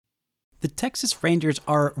The Texas Rangers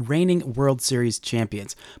are reigning World Series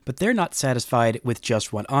champions, but they're not satisfied with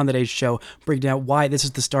just one. On today's show, breaking down why this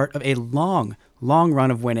is the start of a long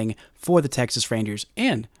run of winning for the Texas Rangers,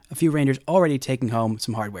 and a few Rangers already taking home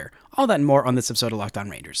some hardware. All that and more on this episode of Locked On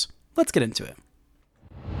Rangers. Let's get into it.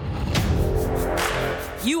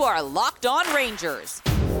 You are Locked On Rangers,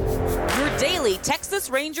 your daily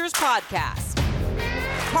Texas Rangers podcast.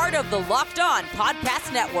 Part of the Locked On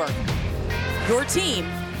Podcast Network, your team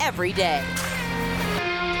every day.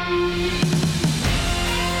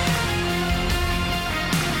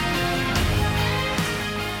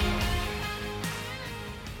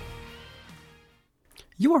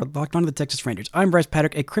 You are locked onto the Texas Rangers. I'm Bryce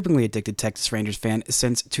Patrick, a cripplingly addicted Texas Rangers fan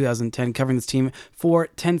since 2010, covering this team for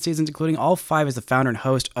 10 seasons, including all 5 as the founder and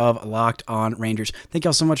host of Locked On Rangers. Thank you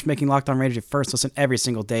all so much for making Locked On Rangers your first listen every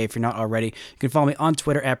single day. If you're not already, you can follow me on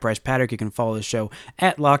Twitter at Bryce Patrick. You can follow the show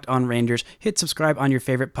at Locked On Rangers. Hit subscribe on your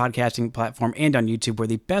favorite podcasting platform and on YouTube, where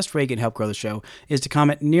the best way you can help grow the show is to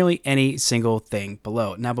comment nearly any single thing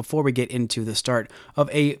below. Now, before we get into the start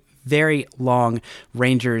of a very long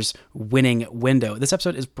Rangers winning window, this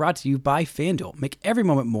episode is brought to you by FanDuel. Make every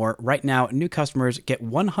moment more. Right now, new customers get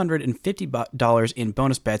 $150 in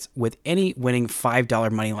bonus bets with any winning $5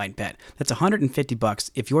 moneyline bet. That's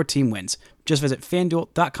 $150 if your team wins. Just visit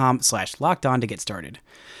FanDuel.com/lockedon to get started.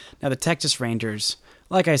 Now, the Texas Rangers,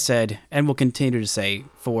 like I said, and will continue to say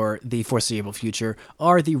for the foreseeable future,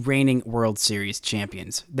 are the reigning World Series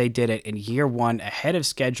champions. They did it in year one ahead of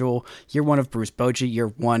schedule, year one of Bruce Bochy, year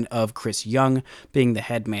one of Chris Young being the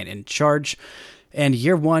head man in charge, and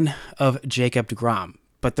year one of Jacob deGrom.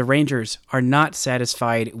 But the Rangers are not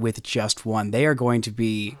satisfied with just one. They are going to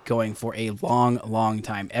be going for a long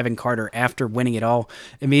time. Evan Carter, after winning it all,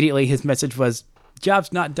 immediately his message was,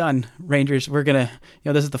 job's not done, Rangers. We're going to,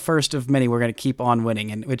 this is the first of many. We're going to keep on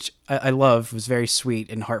winning, and which I love. It was very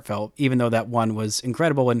sweet and heartfelt, even though that one was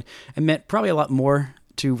incredible and meant probably a lot more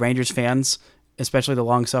to Rangers fans, especially the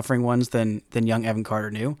long-suffering ones, than young Evan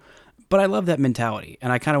Carter knew. But I love that mentality,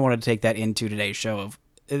 and I kind of wanted to take that into today's show of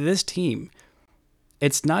this team.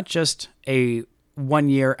 It's not just a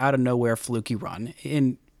one-year out-of-nowhere fluky run,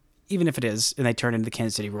 and even if it is, and they turn into the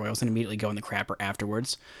Kansas City Royals and immediately go in the crapper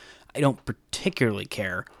afterwards, I don't particularly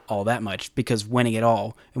care all that much, because winning it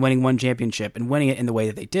all and winning one championship and winning it in the way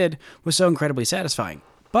that they did was so incredibly satisfying.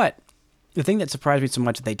 But the thing that surprised me so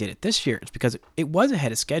much that they did it this year is because it was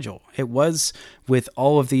ahead of schedule. It was with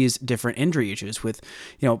all of these different injury issues, with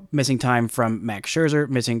missing time from Max Scherzer,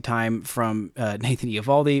 missing time from Nathan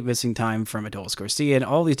Eovaldi, missing time from Adolis Garcia, and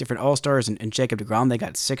all these different all-stars, and Jacob deGrom. They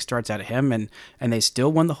got 6 starts out of him, and they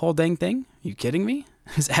still won the whole dang thing? Are you kidding me?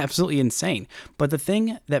 It's absolutely insane. But the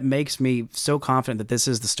thing that makes me so confident that this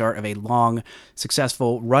is the start of a long,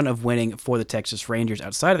 successful run of winning for the Texas Rangers,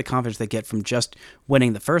 outside of the confidence they get from just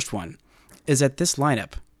winning the first one, is that this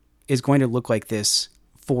lineup is going to look like this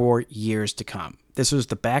for years to come. This was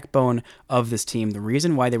the backbone of this team. The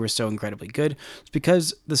reason why they were so incredibly good is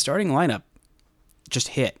because the starting lineup just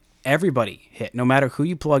hit. Everybody hit, no matter who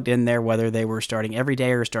you plugged in there, whether they were starting every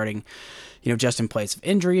day or starting, just in place of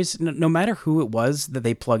injuries. No matter who it was that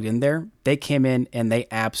they plugged in there, they came in and they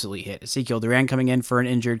absolutely hit. Ezekiel Duran coming in for an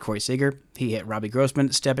injured Corey Seager. He hit. Robbie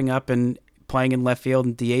Grossman stepping up and playing in left field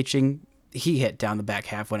and DHing. He hit down the back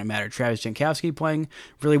half when it mattered. Travis Jankowski playing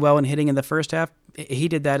really well and hitting in the first half. He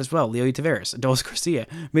did that as well. Leody Taveras, Adolis Garcia,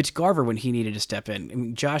 Mitch Garver when he needed to step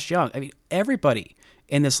in, Josh Young. Everybody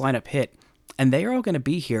in this lineup hit, and they are all going to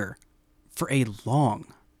be here for a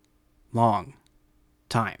long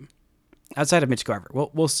time. Outside of Mitch Garver,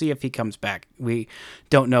 we'll see if he comes back. We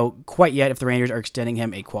don't know quite yet if the Rangers are extending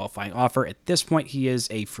him a qualifying offer. At this point, he is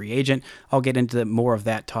a free agent. I'll get into more of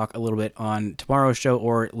that talk a little bit on tomorrow's show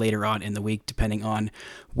or later on in the week, depending on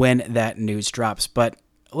when that news drops. But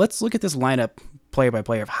let's look at this lineup player by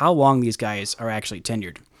player of how long these guys are actually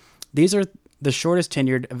tenured. These are the shortest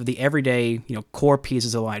tenured of the everyday, core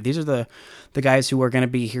pieces of the line. These are the guys who are going to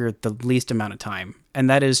be here the least amount of time, and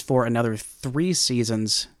that is for another 3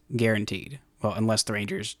 seasons guaranteed. Well, unless the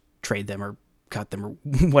Rangers trade them or cut them or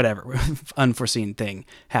whatever unforeseen thing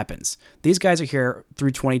happens. These guys are here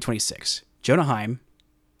through 2026. Jonah Heim,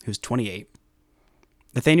 who's 28.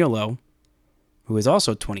 Nathaniel Lowe, who is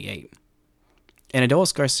also 28. And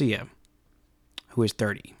Adolis Garcia, who is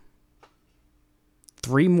 30.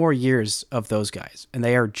 3 more years of those guys. And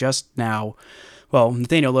they are just now, well,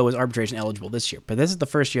 Nathaniel Lowe is arbitration eligible this year, but this is the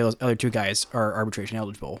first year those other 2 guys are arbitration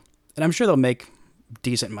eligible. And I'm sure they'll make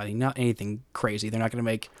decent money, not anything crazy. They're not going to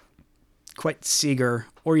make quite Seager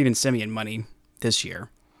or even Semien money this year.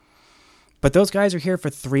 But those guys are here for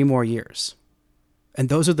 3 more years. And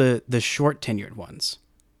those are the short tenured ones.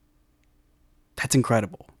 That's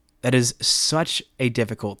incredible. That is such a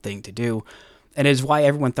difficult thing to do. And it is why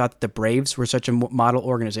everyone thought that the Braves were such a model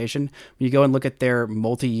organization. When you go and look at their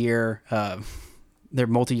multi-year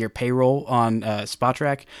payroll on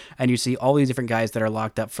Spotrac, and you see all these different guys that are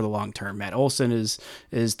locked up for the long term. Matt Olson is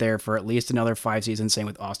there for at least another 5 seasons. Same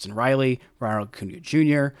with Austin Riley, Ronald Acuna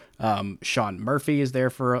Jr., Sean Murphy is there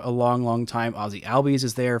for a long, long time. Ozzie Albies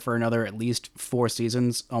is there for another at least 4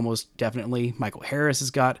 seasons, almost definitely. Michael Harris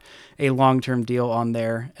has got a long-term deal on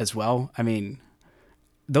there as well. I mean,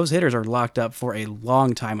 those hitters are locked up for a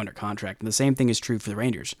long time under contract, and the same thing is true for the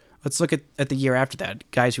Rangers. Let's look at the year after that.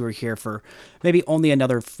 Guys who are here for maybe only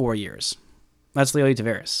another 4 years. That's Leody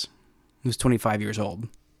Taveras, who's 25 years old,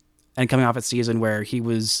 and coming off a season where he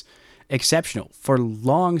was exceptional for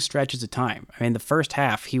long stretches of time. I mean, the first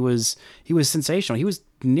half, he was sensational. He was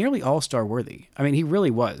nearly all-star worthy. I mean, he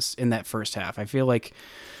really was in that first half. I feel like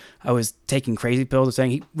I was taking crazy pills and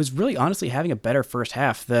saying he was really honestly having a better first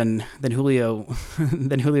half than Julio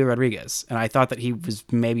Rodriguez. And I thought that he was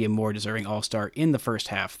maybe a more deserving all-star in the first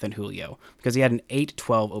half than Julio, because he had an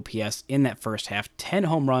 812 OPS in that first half, 10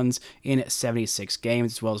 home runs in 76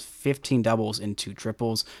 games, as well as 15 doubles and 2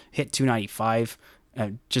 triples, hit 295,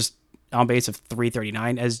 just on base of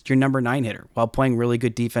 339 as your number 9 hitter while playing really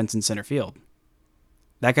good defense in center field.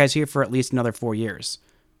 That guy's here for at least another 4 years.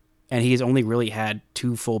 And he's only really had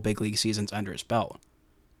 2 full big league seasons under his belt.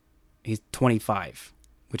 He's 25,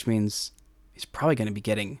 which means he's probably going to be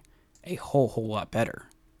getting a whole lot better.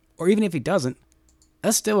 Or even if he doesn't,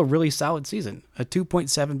 that's still a really solid season. A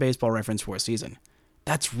 2.7 baseball reference for a season.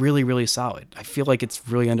 That's really, really solid. I feel like it's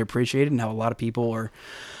really underappreciated, and how a lot of people are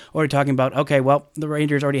already talking about, okay, well, the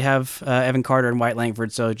Rangers already have Evan Carter and White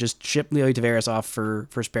Langford, so just ship Leody Taveras off for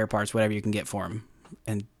spare parts, whatever you can get for him.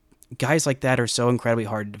 And guys like that are so incredibly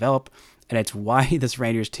hard to develop, and it's why this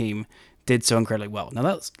Rangers team did so incredibly well. Now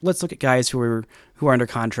let's look at guys who are under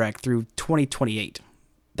contract through 2028.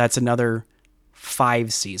 That's another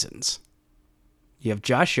 5 seasons. You have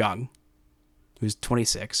Josh Young, who's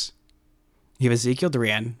 26. You have Ezekiel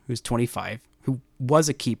Duran, who's 25, who was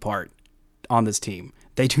a key part on this team.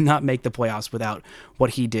 They do not make the playoffs without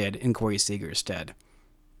what he did in Corey Seager's stead.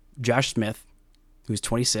 Josh Smith, who's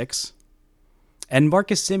 26. And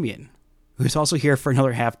Marcus Semien, who's also here for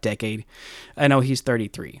another half decade. I know he's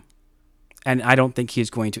 33. And I don't think he's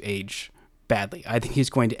going to age badly. I think he's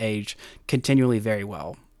going to age continually very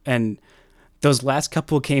well. And those last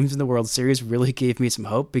couple of games in the World Series really gave me some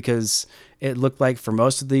hope, because it looked like for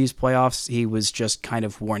most of these playoffs, he was just kind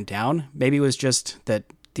of worn down. Maybe it was just that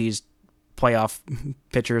these playoff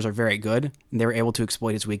pitchers are very good and they were able to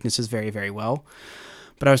exploit his weaknesses very, very well.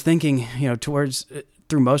 But I was thinking,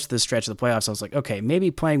 through most of the stretch of the playoffs, I was like, okay,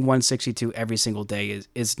 maybe playing 162 every single day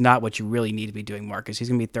is not what you really need to be doing, Marcus. He's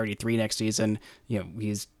going to be 33 next season.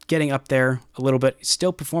 He's getting up there a little bit,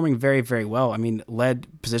 still performing very, very well. I mean, led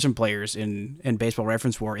position players in Baseball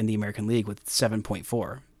Reference WAR in the American League with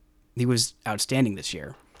 7.4. He was outstanding this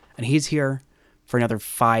year. And he's here for another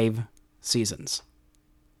 5 seasons.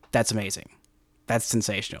 That's amazing. That's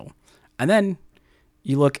sensational. And then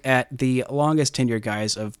you look at the longest tenured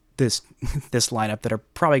guys of this lineup that are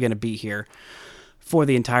probably going to be here for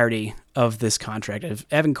the entirety of this contract. Of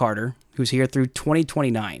Evan Carter, who's here through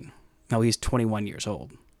 2029. Now he's 21 years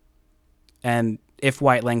old. And if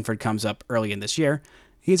White Langford comes up early in this year,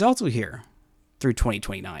 he's also here through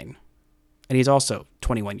 2029. And he's also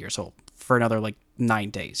 21 years old for another 9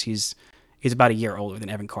 days. He's about a year older than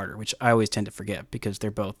Evan Carter, which I always tend to forget because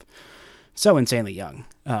they're both so insanely young.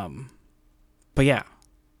 But yeah,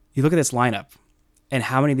 you look at this lineup, and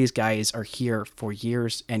how many of these guys are here for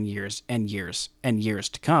years and years and years and years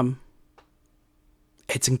to come.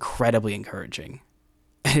 It's incredibly encouraging.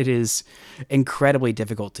 It is incredibly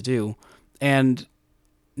difficult to do. And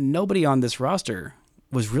nobody on this roster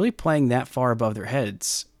was really playing that far above their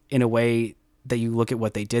heads in a way that you look at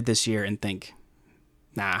what they did this year and think,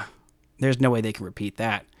 nah, there's no way they can repeat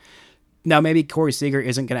that. Now, maybe Corey Seager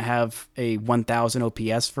isn't going to have a 1,000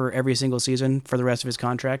 OPS for every single season for the rest of his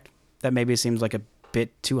contract. That maybe seems like a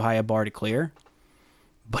bit too high a bar to clear,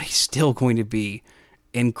 but he's still going to be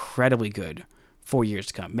incredibly good for years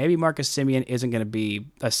to come. Maybe Marcus Semien isn't going to be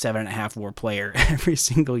a 7.5 WAR player every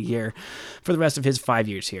single year for the rest of his 5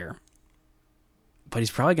 years here, but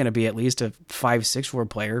he's probably going to be at least a 5-6 WAR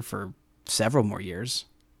player for several more years,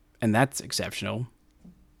 and that's exceptional.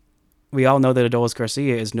 We all know that Adolis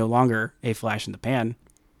Garcia is no longer a flash in the pan.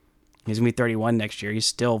 He's going to be 31 next year. He's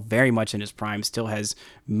still very much in his prime, still has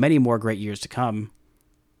many more great years to come.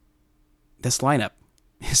 This lineup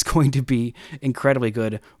is going to be incredibly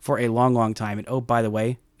good for a long, long time. And oh, by the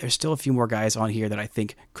way, there's still a few more guys on here that I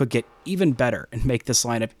think could get even better and make this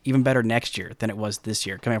lineup even better next year than it was this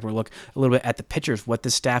year. Coming up, we'll look a little bit at the pitchers, what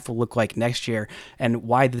the staff will look like next year, and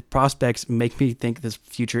why the prospects make me think this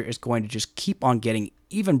future is going to just keep on getting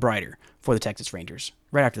even brighter for the Texas Rangers.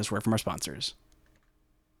 Right after this word from our sponsors.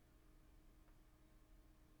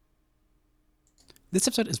 This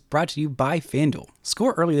episode is brought to you by FanDuel.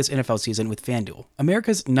 Score early this NFL season with FanDuel,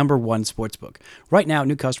 America's #1 sportsbook. Right now,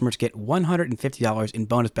 new customers get $150 in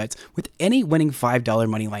bonus bets with any winning $5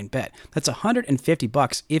 moneyline bet. That's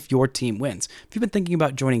 $150 if your team wins. If you've been thinking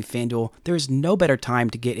about joining FanDuel, there is no better time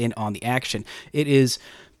to get in on the action. It is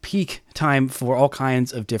peak time for all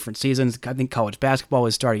kinds of different seasons. I think college basketball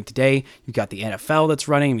is starting today. You've got the NFL that's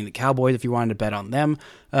running. I mean, the Cowboys, if you wanted to bet on them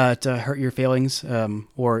to hurt your feelings,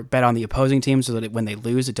 or bet on the opposing team so that when they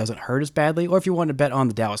lose, it doesn't hurt as badly. Or if you want to bet on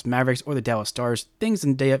the Dallas Mavericks or the Dallas Stars, things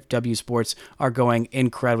in DFW sports are going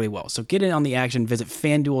incredibly well. So get in on the action. Visit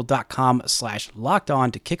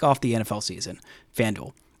FanDuel.com/lockedon to kick off the NFL season.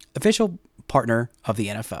 FanDuel, official partner of the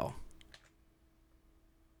NFL.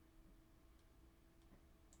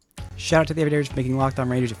 Shout out to the Everydayers making Locked On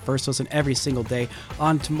Rangers your first listen every single day.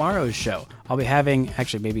 On tomorrow's show, I'll be having,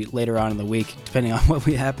 actually maybe later on in the week, depending on what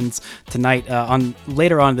happens tonight.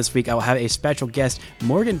 Later on this week, I will have a special guest,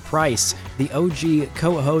 Morgan Price, the OG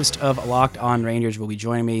co-host of Locked On Rangers, will be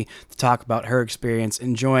joining me to talk about her experience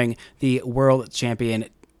enjoying the world champion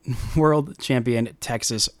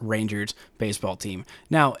Texas Rangers baseball team.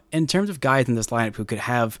 Now, in terms of guys in this lineup who could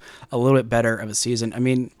have a little bit better of a season, I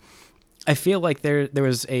mean, I feel like there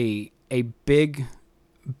was a big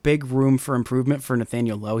room for improvement for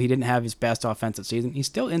Nathaniel Lowe. He didn't have his best offensive season. He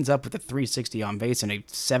still ends up with a 360 on base and a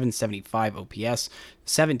 775 OPS,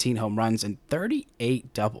 17 home runs, and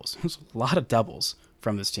 38 doubles. There's a lot of doubles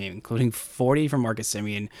from this team, including 40 from Marcus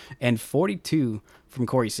Semien and 42 from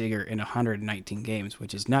Corey Seager in 119 games,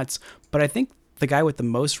 which is nuts. But I think the guy with the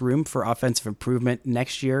most room for offensive improvement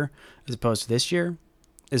next year, as opposed to this year,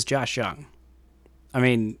 is Josh Jung. I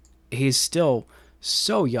mean, he's still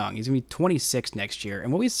so young. He's going to be 26 next year.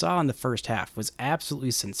 And what we saw in the first half was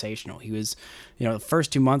absolutely sensational. He was, the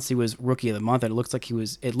first 2 months he was Rookie of the Month, and it looked like he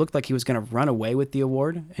was going to run away with the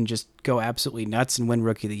award and just go absolutely nuts and win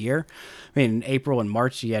Rookie of the Year. I mean, in April and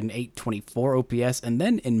March, he had an 824 OPS. And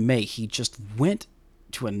then in May, he just went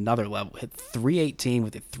to another level, hit 318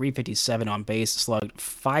 with a 357 on base, slugged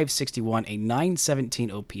 561, a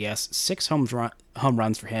 917 OPS, 6 home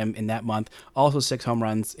runs for him in that month, also 6 home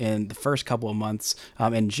runs in the first couple of months.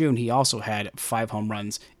 In June, he also had 5 home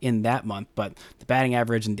runs in that month, but the batting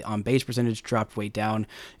average and the on-base percentage dropped way down.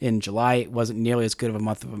 In July, it wasn't nearly as good of a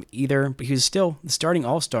month of him either, but he was still the starting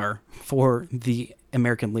all-star for the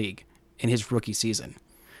American League in his rookie season.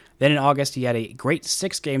 Then in August, he had a great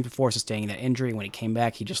 6 games before sustaining that injury. When he came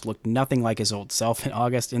back, he just looked nothing like his old self in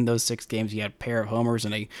August. In those 6 games, he had a pair of homers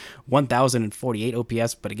and a 1,048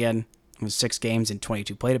 OPS, but again, it was 6 games and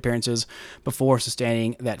 22 plate appearances before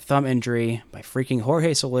sustaining that thumb injury by freaking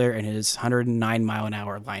Jorge Soler and his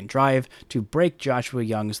 109-mile-an-hour line drive to break Joshua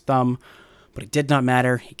Young's thumb. But it did not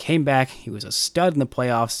matter. He came back. He was a stud in the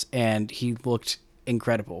playoffs, and he looked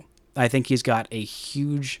incredible. I think he's got a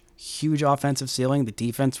huge offensive ceiling. The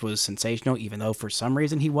defense was sensational, even though for some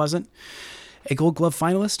reason he wasn't a Gold Glove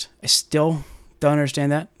finalist. I still don't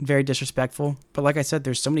understand that. Very disrespectful. But like I said,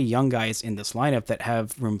 there's so many young guys in this lineup that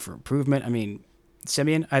have room for improvement. I mean,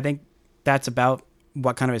 Semien, I think that's about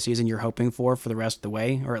what kind of a season you're hoping for the rest of the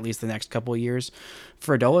way, or at least the next couple of years.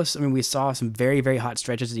 For Adolis, I mean, we saw some very, very hot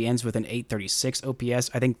stretches. He ends with an 836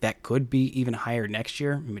 OPS. I think that could be even higher next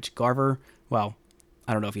year. Mitch Garver, well,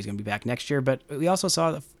 I don't know if he's going to be back next year, but we also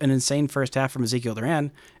saw an insane first half from Ezekiel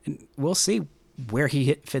Duran, and we'll see where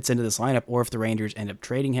he fits into this lineup or if the Rangers end up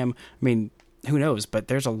trading him. I mean, who knows, but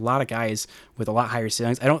there's a lot of guys with a lot higher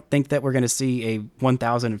ceilings. I don't think that we're going to see a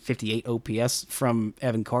 1,058 OPS from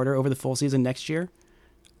Evan Carter over the full season next year.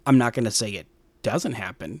 I'm not going to say it doesn't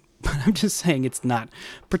happen, but I'm just saying it's not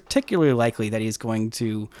particularly likely that he's going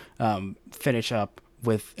to finish up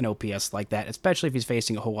with an OPS like that, especially if he's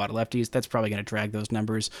facing a whole lot of lefties. That's probably going to drag those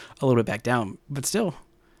numbers a little bit back down. But still,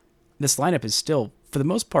 this lineup is still, for the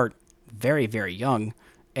most part, very, very young,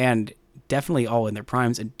 and definitely all in their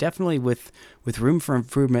primes, and definitely with room for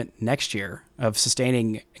improvement next year of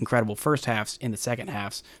sustaining incredible first halves in the second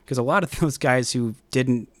halves, because a lot of those guys who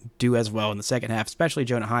didn't do as well in the second half, especially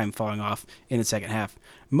Jonah Heim falling off in the second half,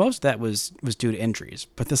 most of that was due to injuries.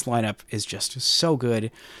 But this lineup is just so good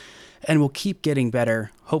and will keep getting better,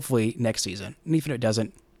 hopefully, next season. And even if it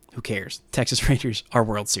doesn't, Who cares? Texas Rangers are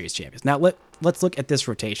World Series champions. Now let's look at this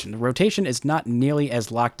rotation. The rotation is not nearly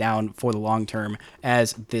as locked down for the long term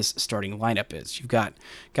as this starting lineup is. You've got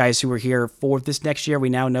guys who are here for this next year. We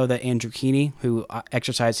now know that Andrew Heaney, who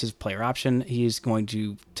exercised his player option, he's going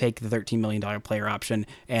to take the $13 million player option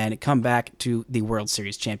and come back to the World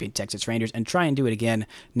Series champion Texas Rangers and try and do it again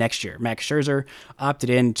next year. Max Scherzer opted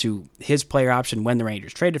into his player option when the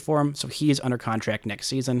Rangers traded for him, so he is under contract next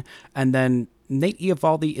season. And then Nate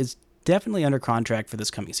Eovaldi is definitely under contract for this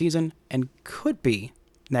coming season and could be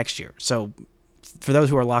next year. So for those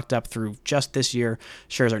who are locked up through just this year,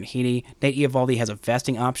 Scherzer and Heaney, Nate Eovaldi has a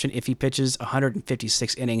vesting option if he pitches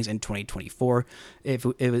 156 innings in 2024. If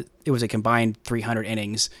it was a combined 300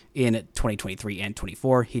 innings in 2023 and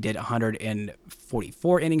 24, he did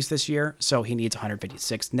 144 innings this year, so he needs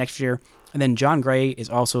 156 next year. And then John Gray is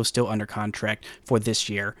also still under contract for this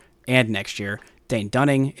year and next year. Dane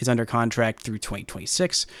Dunning is under contract through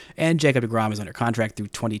 2026, and Jacob deGrom is under contract through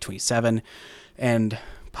 2027. And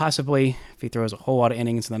possibly, if he throws a whole lot of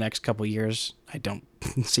innings in the next couple of years, I don't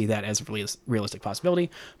see that as a realistic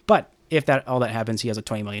possibility. But if all that happens, he has a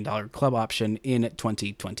 $20 million club option in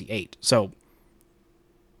 2028. So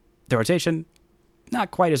the rotation,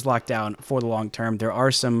 not quite as locked down for the long term. There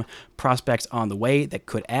are some prospects on the way that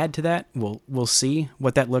could add to that. We'll see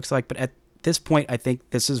what that looks like. But at this point, I think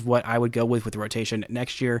this is what I would go with the rotation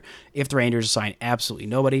next year if the Rangers sign absolutely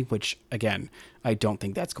nobody, which, again, I don't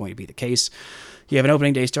think that's going to be the case. You have an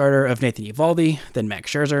opening day starter of Nathan Eovaldi, then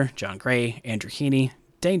Max Scherzer, John Gray, Andrew Heaney,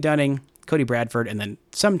 Dane Dunning, Cody Bradford, and then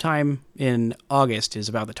sometime in August is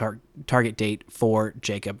about the target date for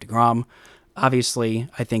Jacob deGrom. Obviously,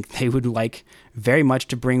 I think they would like very much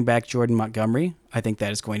to bring back Jordan Montgomery. I think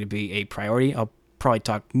that is going to be a priority. I'll probably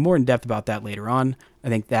talk more in depth about that later on. I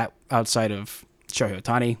think that outside of Shohei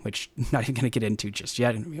Ohtani, which I'm not even going to get into just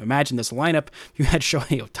yet. And imagine this lineup, if you had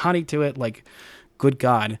Shohei Ohtani to it, like, good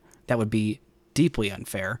God, that would be deeply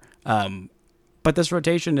unfair. But this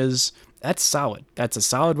rotation that's solid. That's a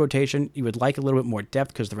solid rotation. You would like a little bit more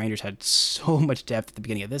depth because the Rangers had so much depth at the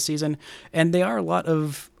beginning of this season. And they are a lot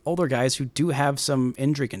of older guys who do have some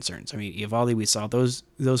injury concerns. I mean, Eovaldi, we saw those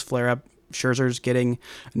flare up. Scherzer's getting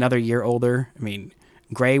another year older. I mean,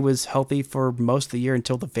 Gray was healthy for most of the year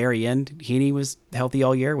until the very end. Heaney was healthy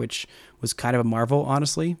all year, which was kind of a marvel,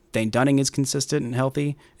 honestly. Dane Dunning is consistent and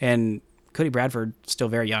healthy, and Cody Bradford, still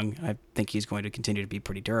very young. I think he's going to continue to be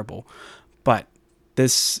pretty durable. But the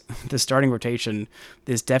starting rotation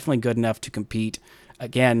is definitely good enough to compete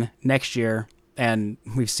again next year, and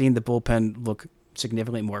we've seen the bullpen look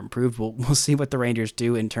significantly more improved. We'll see what the Rangers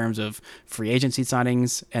do in terms of free agency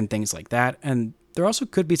signings and things like that. And there also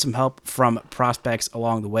could be some help from prospects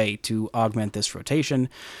along the way to augment this rotation.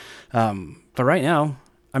 But right now,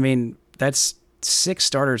 I mean, that's 6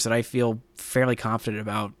 starters that I feel fairly confident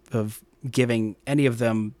about of giving any of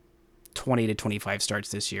them 20 to 25 starts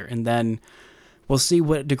this year. And then we'll see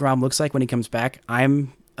what deGrom looks like when he comes back.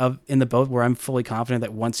 I'm in the boat where I'm fully confident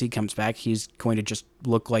that once he comes back, he's going to just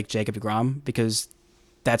look like Jacob deGrom, because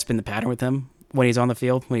that's been the pattern with him. When he's on the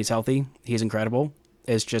field, when he's healthy, he's incredible.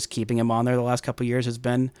 It's just keeping him on there the last couple of years has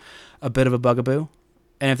been a bit of a bugaboo.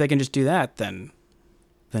 And if they can just do that, then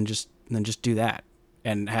just do that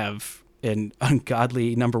and have an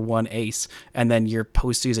ungodly number 1 ace, and then your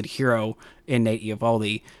postseason hero in Nate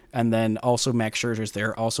Eovaldi, and then also Max Scherzer's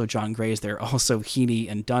there, also John Gray's there, also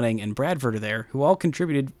Heaney and Dunning and Bradford are there, who all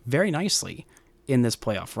contributed very nicely in this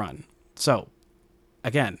playoff run. So,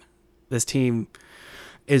 again, this team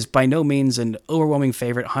is by no means an overwhelming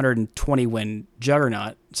favorite 120-win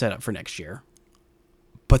juggernaut set up for next year,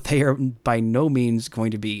 but they are by no means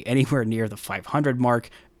going to be anywhere near the 500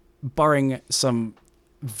 mark, barring some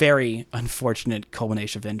very unfortunate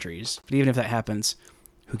culmination of injuries. But even if that happens,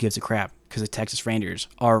 who gives a crap? Because the Texas Rangers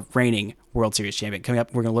are reigning World Series champion. Coming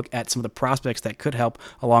up, we're going to look at some of the prospects that could help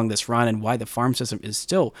along this run and why the farm system is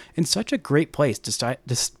still in such a great place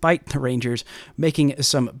despite the Rangers making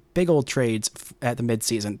some big old trades at the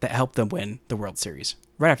midseason that helped them win the World Series.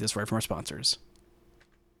 Right after this word from our sponsors.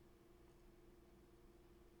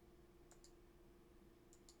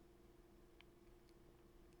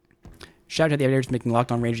 Shout out to the editors making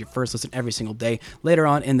Locked On Rangers your first listen every single day. Later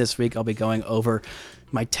on in this week, I'll be going over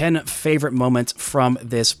my 10 favorite moments from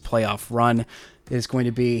this playoff run. It is going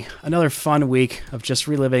to be another fun week of just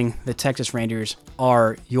reliving the Texas Rangers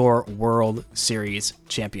are your World Series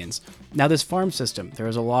champions. Now, this farm system, there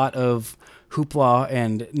is a lot of hoopla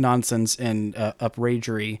and nonsense and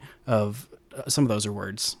upragery of some of those are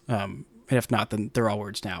words. And if not, then they're all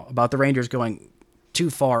words now. About the Rangers going too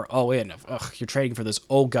far all in. You're trading for this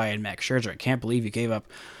old guy in Max Scherzer. I can't believe you gave up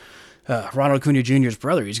Ronald Acuna Jr.'s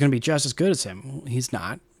brother. He's going to be just as good as him. Well, he's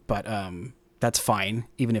not. but that's fine,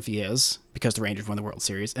 even if he is, because the Rangers won the World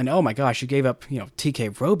Series. And oh my gosh, you gave up,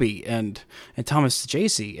 TK Roby and Thomas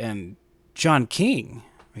Jacey and John King.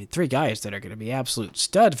 I mean, three guys that are going to be absolute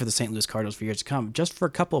stud for the St. Louis Cardinals for years to come, just for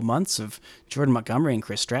a couple of months of Jordan Montgomery and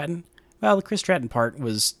Chris Stratton. Well, the Chris Stratton part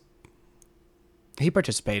was, he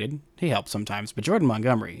participated, he helped sometimes, but Jordan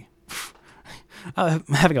Montgomery, I'm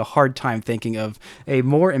having a hard time thinking of a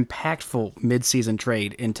more impactful midseason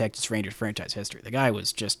trade in Texas Rangers franchise history. The guy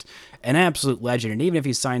was just an absolute legend, and even if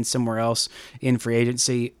he signed somewhere else in free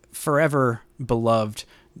agency, forever beloved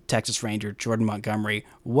Texas Ranger Jordan Montgomery.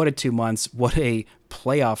 What a 2 months! What a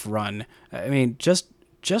playoff run! I mean, just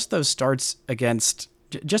those starts against,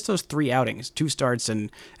 just those 3 outings, 2 starts and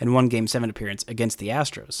 1 Game 7 appearance against the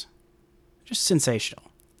Astros, just sensational,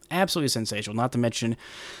 absolutely sensational. Not to mention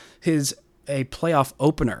a playoff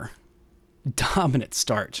opener dominant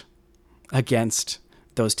start against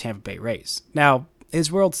those Tampa Bay Rays. Now,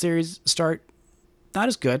 his World Series start, not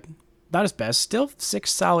as good, not his best, still 6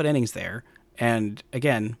 solid innings there. And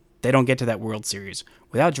again, they don't get to that World Series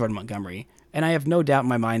without Jordan Montgomery. And I have no doubt in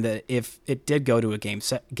my mind that if it did go to a game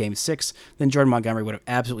 6, then Jordan Montgomery would have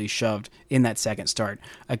absolutely shoved in that second start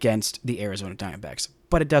against the Arizona Diamondbacks.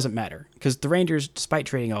 But it doesn't matter, because the Rangers, despite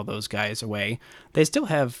trading all those guys away, they still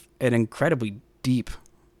have an incredibly deep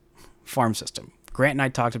farm system. Grant and I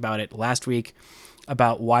talked about it last week,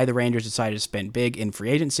 about why the Rangers decided to spend big in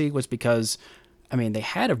free agency was because, I mean, they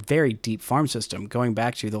had a very deep farm system going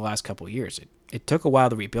back to the last couple of years. It took a while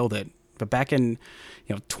to rebuild it, but back in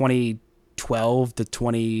 2012 to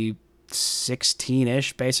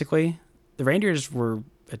 2016-ish, basically, the Rangers were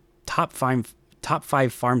a top five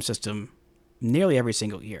farm system nearly every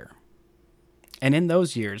single year. And in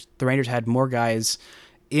those years, the Rangers had more guys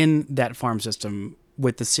in that farm system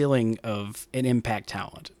with the ceiling of an impact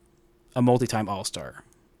talent, a multi-time All-Star.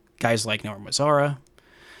 Guys like Nomar Mazara,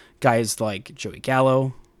 guys like Joey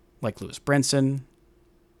Gallo, like Lewis Brinson,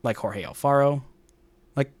 like Jorge Alfaro,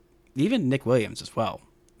 like even Nick Williams as well.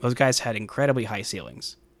 Those guys had incredibly high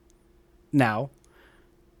ceilings. Now,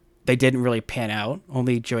 they didn't really pan out.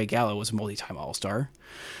 Only Joey Gallo was a multi-time All-Star.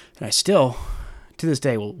 And I still, to this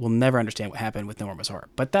day, will never understand what happened with Nomar Mazara.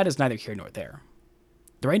 But that is neither here nor there.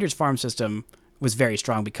 The Rangers farm system was very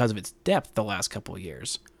strong because of its depth the last couple of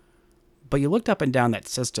years. But you looked up and down that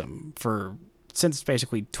system since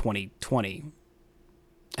basically 2020,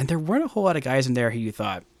 and there weren't a whole lot of guys in there who you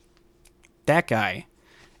thought, that guy,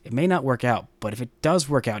 it may not work out, but if it does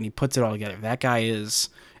work out and he puts it all together, that guy is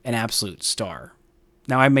an absolute star.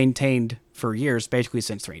 Now, I maintained for years, basically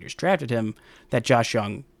since the Rangers drafted him, that Josh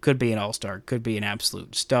Young could be an all-star, could be an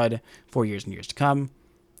absolute stud for years and years to come.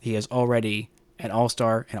 He is already an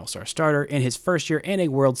all-star, an all-star starter in his first year, and a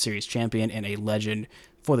World Series champion and a legend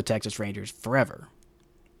for the Texas Rangers forever.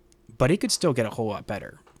 But he could still get a whole lot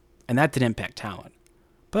better, and that did impact talent.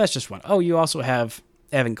 But that's just one. Oh, you also have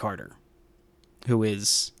Evan Carter, who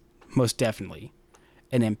is most definitely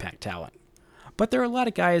an impact talent. But there are a lot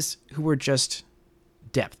of guys who were just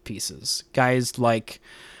depth pieces. Guys like,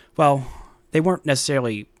 well, they weren't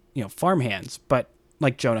necessarily, farmhands, but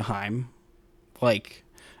like Jonah Heim, like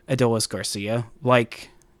Adolis Garcia, like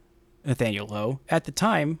Nathaniel Lowe. At the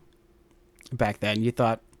time, back then, you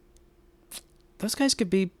thought those guys could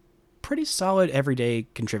be pretty solid everyday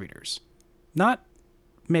contributors. Not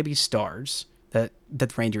maybe stars that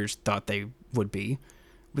the Rangers thought they would be,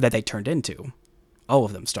 that they turned into. All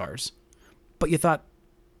of them stars. But you thought,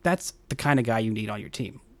 that's the kind of guy you need on your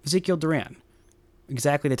team. Ezekiel Duran,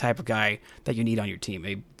 exactly the type of guy that you need on your team.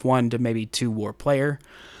 A 1 to maybe 2 WAR player,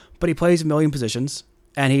 but he plays a million positions,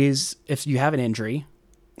 and if you have an injury,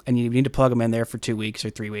 and you need to plug him in there for 2 weeks or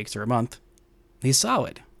 3 weeks or a month, he's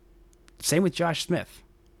solid. Same with Josh Smith.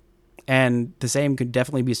 And the same could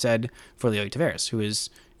definitely be said for Leo Taveras, who is,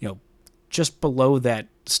 just below that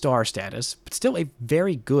star status, but still a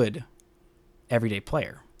very good everyday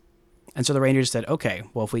player. And so the Rangers said, okay,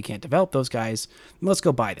 well, if we can't develop those guys, let's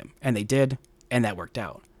go buy them. And they did, and that worked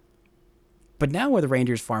out. But now where the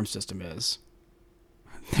Rangers farm system is,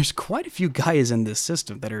 there's quite a few guys in this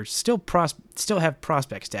system that are still have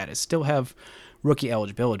prospect status, still have rookie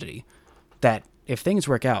eligibility, that if things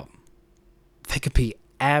work out, they could be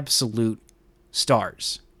absolute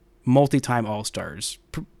stars, multi-time all-stars,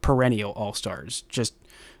 perennial all-stars, just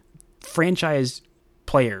franchise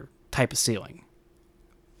player type of ceiling.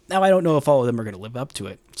 Now, I don't know if all of them are going to live up to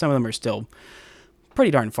it. Some of them are still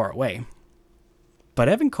pretty darn far away. But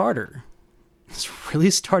Evan Carter is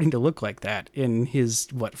really starting to look like that in his,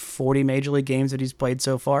 40 Major League games that he's played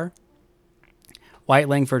so far. Wyatt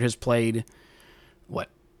Langford has played,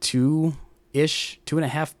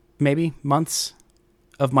 2.5 maybe months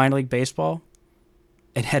of minor league baseball.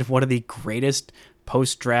 and had one of the greatest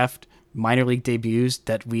post-draft minor league debuts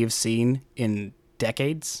that we have seen in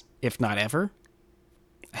decades, if not ever.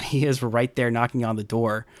 And he is right there knocking on the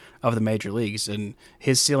door of the major leagues, and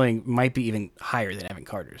his ceiling might be even higher than Evan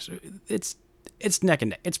Carter's. It's neck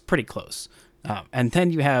and neck. It's pretty close. And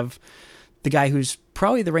then you have the guy who's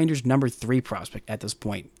probably the Rangers' number 3 prospect at this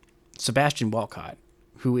point, Sebastian Walcott,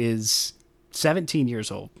 who is 17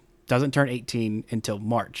 years old, doesn't turn 18 until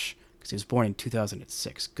March, because he was born in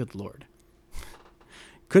 2006. Good Lord.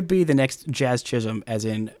 Could be the next Jazz Chisholm, as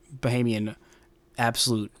in Bahamian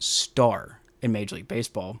absolute star in Major League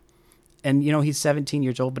Baseball. And, he's 17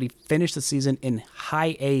 years old, but he finished the season in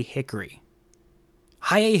High A Hickory.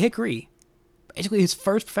 High A Hickory. Basically his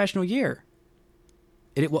first professional year.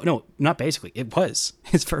 No, not basically. It was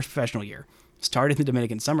his first professional year. Started in the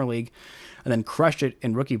Dominican Summer League and then crushed it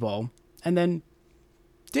in rookie ball, and then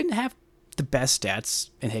didn't have the best stats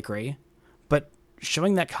in Hickory, but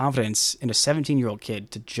showing that confidence in a 17-year-old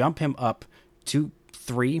kid to jump him up to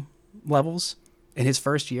 3 levels in his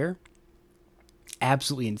first year,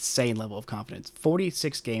 absolutely insane level of confidence.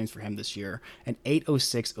 46 games for him this year, and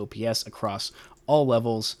 806 OPS across all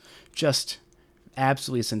levels. Just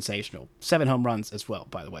absolutely sensational. 7 home runs as well,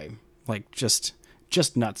 by the way. Just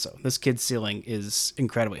nuts. So this kid's ceiling is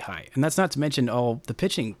incredibly high. And that's not to mention all the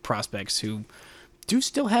pitching prospects who do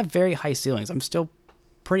still have very high ceilings. I'm still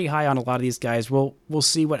pretty high on a lot of these guys. We'll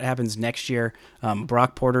see what happens next year.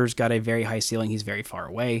 Brock Porter's got a very high ceiling. He's very far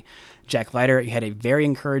away. Jack Leiter had a very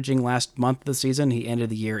encouraging last month of the season. He ended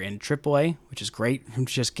the year in AAA, which is great.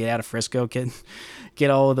 Just get out of Frisco, get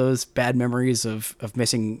all of those bad memories of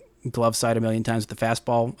missing glove side a million times with the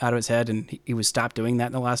fastball out of his head, and he was stopped doing that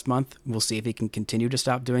in the last month. We'll see if he can continue to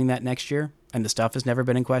stop doing that next year, and the stuff has never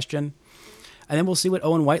been in question. And then we'll see what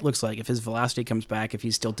Owen White looks like, if his velocity comes back, if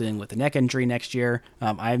he's still dealing with a neck injury next year.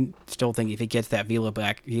 I still think if he gets that velo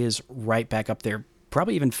back, he is right back up there,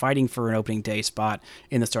 probably even fighting for an opening day spot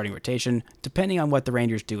in the starting rotation, depending on what the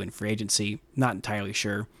Rangers do in free agency. Not entirely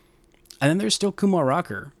sure. And then there's still Kumar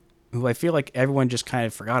Rocker, who I feel like everyone just kind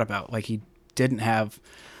of forgot about. He didn't have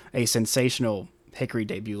a sensational Hickory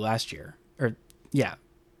debut last year.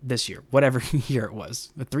 This year, whatever year it was.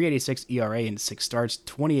 A 3.86 ERA in 6 starts,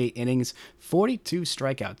 28 innings, 42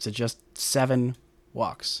 strikeouts to just 7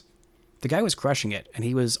 walks. The guy was crushing it, and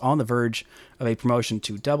he was on the verge of a promotion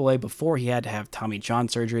to AA before he had to have Tommy John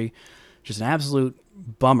surgery. Just an absolute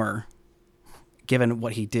bummer, given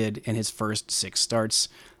what he did in his first 6 starts.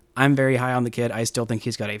 I'm very high on the kid. I still think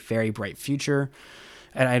he's got a very bright future,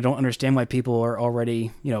 and I don't understand why people are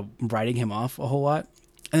already, writing him off a whole lot.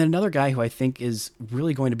 And then another guy who I think is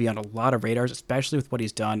really going to be on a lot of radars, especially with what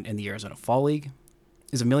he's done in the Arizona Fall League,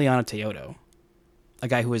 is Emiliano Teodo. A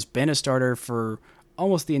guy who has been a starter for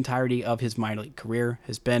almost the entirety of his minor league career,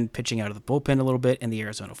 has been pitching out of the bullpen a little bit in the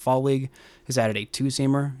Arizona Fall League, has added a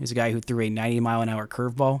 2-seamer. He's a guy who threw a 90-mile-an-hour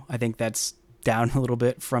curveball. I think that's down a little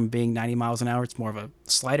bit from being 90 miles an hour. It's more of a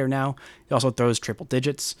slider now. He also throws triple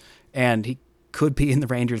digits, and he could be in the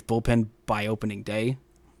Rangers bullpen by opening day.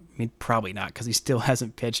 I mean, probably not, because he still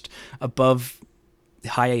hasn't pitched above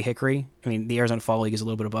High A Hickory. I mean, the Arizona Fall League is a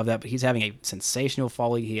little bit above that, but he's having a sensational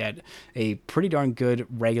Fall League. He had a pretty darn good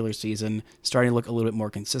regular season, starting to look a little bit more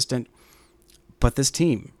consistent. But this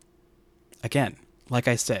team, again, like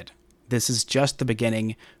I said, this is just the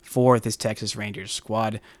beginning for this Texas Rangers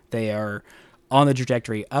squad. They are on the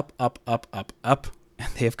trajectory up, up, up, up, up. And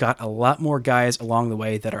they've got a lot more guys along the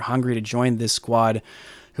way that are hungry to join this squad,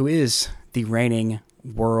 who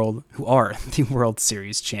are the World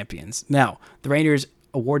Series champions. Now, the Rangers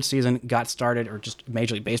award season got started, or just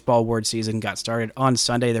Major League Baseball award season got started on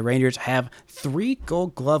Sunday. The Rangers have 3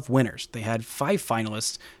 Gold Glove winners. They had 5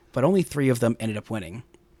 finalists, but only 3 of them ended up winning.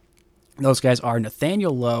 Those guys are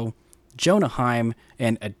Nathaniel Lowe, Jonah Heim,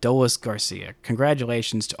 and Adolis Garcia.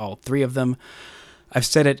 Congratulations to all 3 of them. I've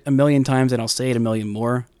said it a million times, and I'll say it a million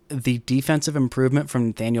more. The defensive improvement from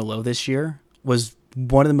Nathaniel Lowe this year was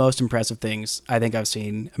one of the most impressive things I think I've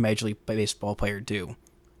seen a Major League Baseball player do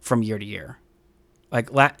from year to year.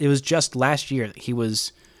 It was just last year that he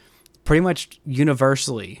was pretty much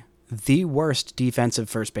universally the worst defensive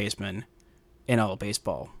first baseman in all of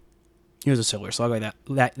baseball. He was a Silver Slugger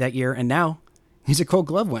that year, and now he's a Gold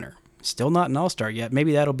Glove winner. Still not an All-Star yet.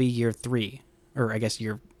 Maybe that'll be year 3, or I guess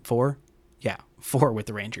year 4. Yeah, 4 with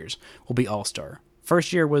the Rangers will be All-Star.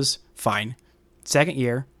 First year was fine. Second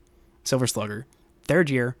year, Silver Slugger. Third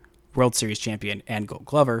year, World Series champion and Gold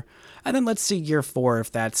Glover. And then let's see year 4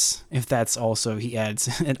 if that's also he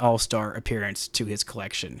adds an all-star appearance to his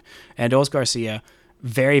collection. And Adolis Garcia,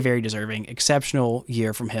 very, very deserving. Exceptional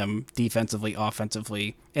year from him defensively,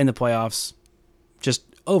 offensively, in the playoffs. Just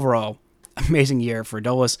overall, amazing year for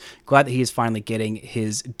Adolis. Glad that he is finally getting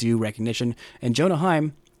his due recognition. And Jonah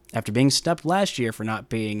Heim, after being snubbed last year for not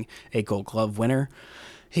being a Gold Glove winner,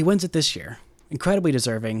 he wins it this year. Incredibly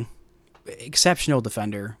deserving, exceptional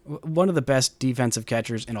defender, one of the best defensive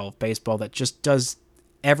catchers in all of baseball that just does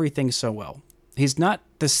everything so well. He's not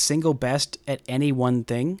the single best at any one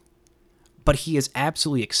thing, but he is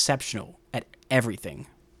absolutely exceptional at everything.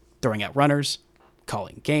 Throwing out runners,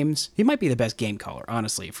 calling games. He might be the best game caller,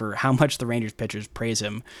 honestly, for how much the Rangers pitchers praise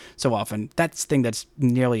him so often. That's the thing that's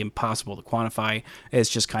nearly impossible to quantify. It's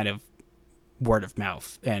just kind of word of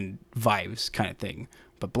mouth and vibes kind of thing.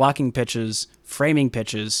 But blocking pitches, framing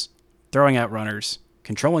pitches, throwing out runners,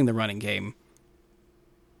 controlling the running game,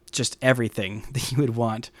 just everything that you would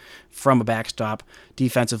want from a backstop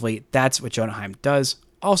defensively. That's what Jonah Heim does.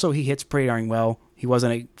 Also, he hits pretty darn well. He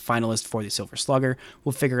wasn't a finalist for the Silver Slugger.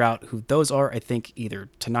 We'll figure out who those are, I think, either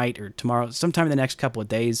tonight or tomorrow, sometime in the next couple of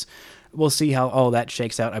days. We'll see how all that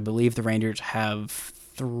shakes out. I believe the Rangers have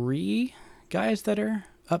 3 guys that are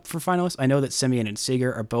up for finalists. I know that Semien and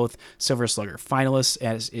Seager are both Silver Slugger finalists,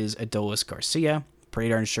 as is Adolis Garcia. Pretty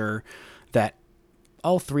darn sure that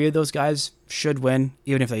all 3 of those guys should win.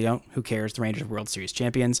 Even if they don't, who cares? The Rangers are World Series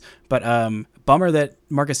champions. But bummer that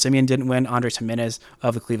Marcus Semien didn't win. Andres Jimenez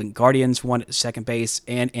of the Cleveland Guardians won at second base,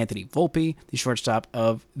 and Anthony Volpe, the shortstop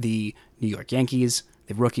of the New York Yankees,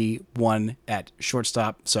 the rookie, won at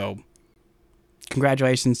shortstop. So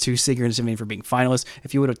congratulations to Seager and Semien for being finalists.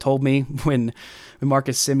 If you would have told me when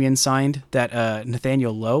Marcus Semien signed that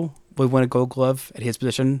Nathaniel Lowe would win a Gold Glove at his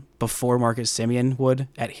position before Marcus Semien would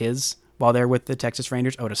at his, while they're with the Texas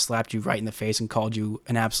Rangers, I would have slapped you right in the face and called you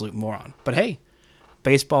an absolute moron. But hey,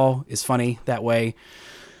 baseball is funny that way.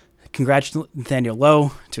 Congrats to Nathaniel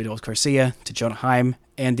Lowe, to Adolis Garcia, to Jonah Heim,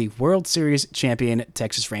 and the World Series champion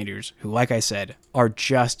Texas Rangers, who, like I said, are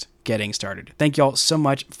just getting started. Thank you all so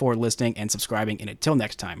much for listening and subscribing, and until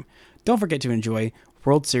next time, don't forget to enjoy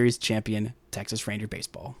World Series champion Texas Ranger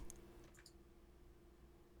baseball.